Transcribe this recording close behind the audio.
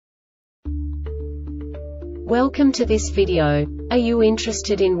Welcome to this video. Are you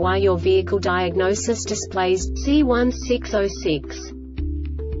interested in why your vehicle diagnosis displays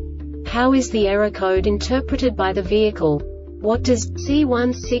C1606? How is the error code interpreted by the vehicle? What does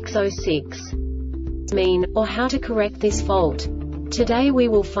C1606 mean, or how to correct this fault? Today we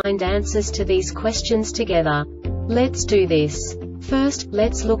will find answers to these questions together. Let's do this. First,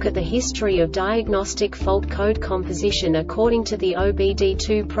 let's look at the history of diagnostic fault code composition according to the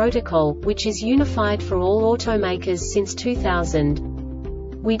OBD2 protocol, which is unified for all automakers since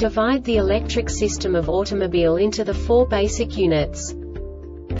 2000. We divide the electric system of automobile into the four basic units: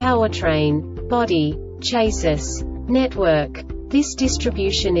 powertrain, body, chassis, network. This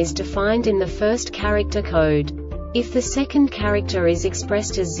distribution is defined in the first character code. If the second character is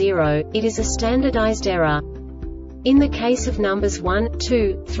expressed as 0, it is a standardized error. In the case of numbers 1,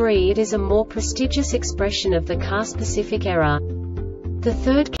 2, 3, it is a more prestigious expression of the car-specific error. The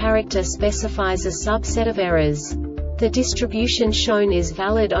third character specifies a subset of errors. The distribution shown is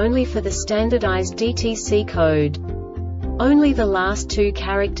valid only for the standardized DTC code. Only the last two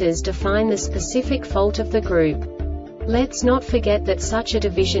characters define the specific fault of the group. Let's not forget that such a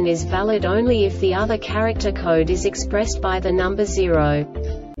division is valid only if the other character code is expressed by the number 0.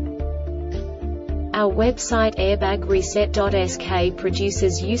 Our website airbagreset.sk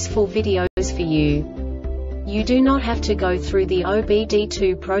produces useful videos for you. You do not have to go through the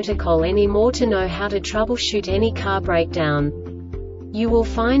OBD2 protocol anymore to know how to troubleshoot any car breakdown. You will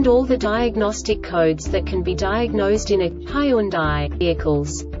find all the diagnostic codes that can be diagnosed in a Hyundai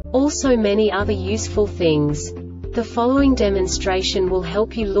vehicles. Also many other useful things. The following demonstration will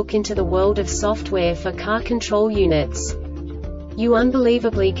help you look into the world of software for car control units. You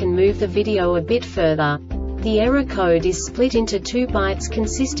unbelievably can move the video a bit further. The error code is split into 2 bytes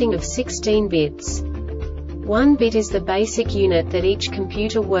consisting of 16 bits. 1 bit is the basic unit that each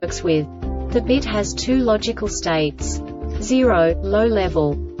computer works with. The bit has 2 logical states: 0, low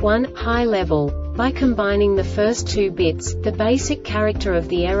level, 1, high level. By combining the first 2 bits, the basic character of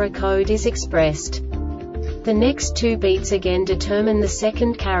the error code is expressed. The next 2 bits again determine the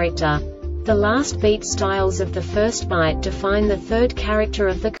second character. The last beat styles of the first byte define the third character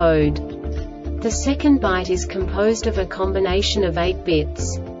of the code. The second byte is composed of a combination of 8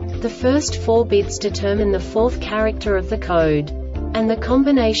 bits. The first 4 bits determine the fourth character of the code. And the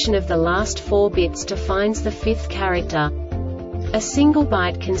combination of the last 4 bits defines the fifth character. A single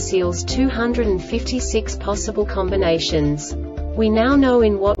byte conceals 256 possible combinations. We now know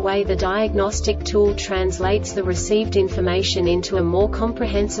in what way the diagnostic tool translates the received information into a more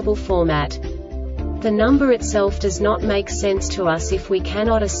comprehensible format. The number itself does not make sense to us if we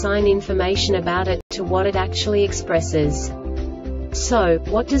cannot assign information about it to what it actually expresses. So,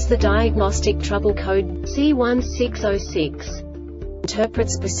 what does the Diagnostic Trouble Code C1606 interpret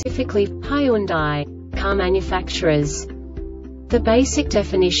specifically for Hyundai car manufacturers? The basic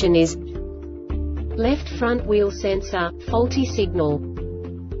definition is: left front wheel sensor, faulty signal.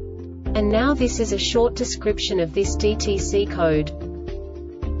 And now this is a short description of this DTC code.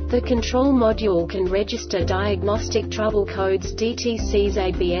 The control module can register diagnostic trouble codes DTCs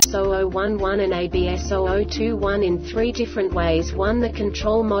ABS0011 and ABS0021 in 3 different ways. 1. The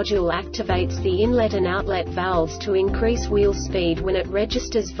control module activates the inlet and outlet valves to increase wheel speed when it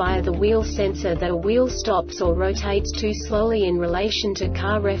registers via the wheel sensor that a wheel stops or rotates too slowly in relation to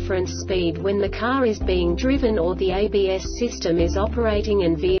car reference speed when the car is being driven or the ABS system is operating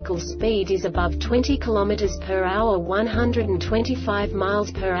and vehicle speed is above 20 km/h 125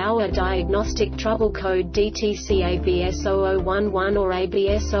 mph. Diagnostic Trouble Code DTC ABS0011 or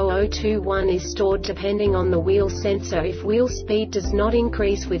ABS0021 is stored depending on the wheel sensor if wheel speed does not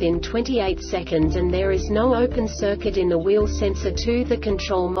increase within 28 seconds and there is no open circuit in the wheel sensor. 2. The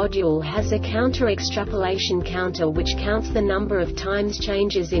control module has a counter extrapolation counter which counts the number of times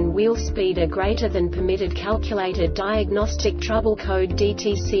changes in wheel speed are greater than permitted. Calculated Diagnostic Trouble Code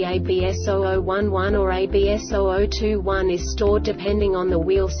DTC ABS0011 or ABS0021 is stored depending on the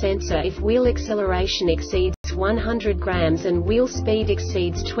wheel sensor if wheel acceleration exceeds 100 grams and wheel speed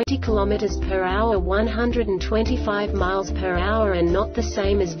exceeds 20 km/h 125 mph and not the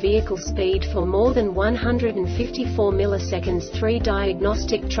same as vehicle speed for more than 154 milliseconds. 3.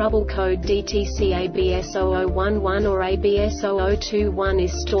 Diagnostic Trouble Code DTC ABS0011 or ABS0021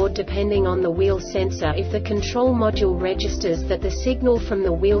 is stored depending on the wheel sensor if the control module registers that the signal from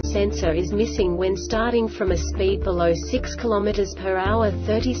the wheel sensor is missing when starting from a speed below 6 km/h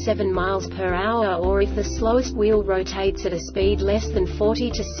 37 mph or if the slowest wheel rotates at a speed less than 40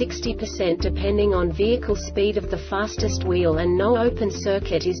 to 60% depending on vehicle speed of the fastest wheel and no open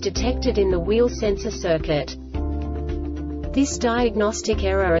circuit is detected in the wheel sensor circuit. This diagnostic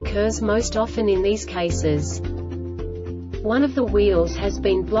error occurs most often in these cases. One of the wheels has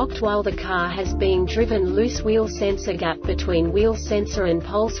been blocked while the car has been driven. Loose wheel sensor gap between wheel sensor and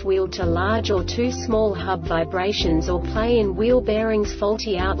pulse wheel too large or too small. Hub vibrations or play in wheel bearings.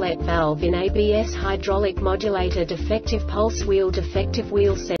 Faulty outlet valve in ABS. Hydraulic modulator defective. Pulse wheel defective.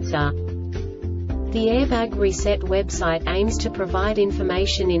 Wheel sensor. The Airbag Reset website aims to provide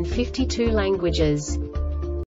information in 52 languages.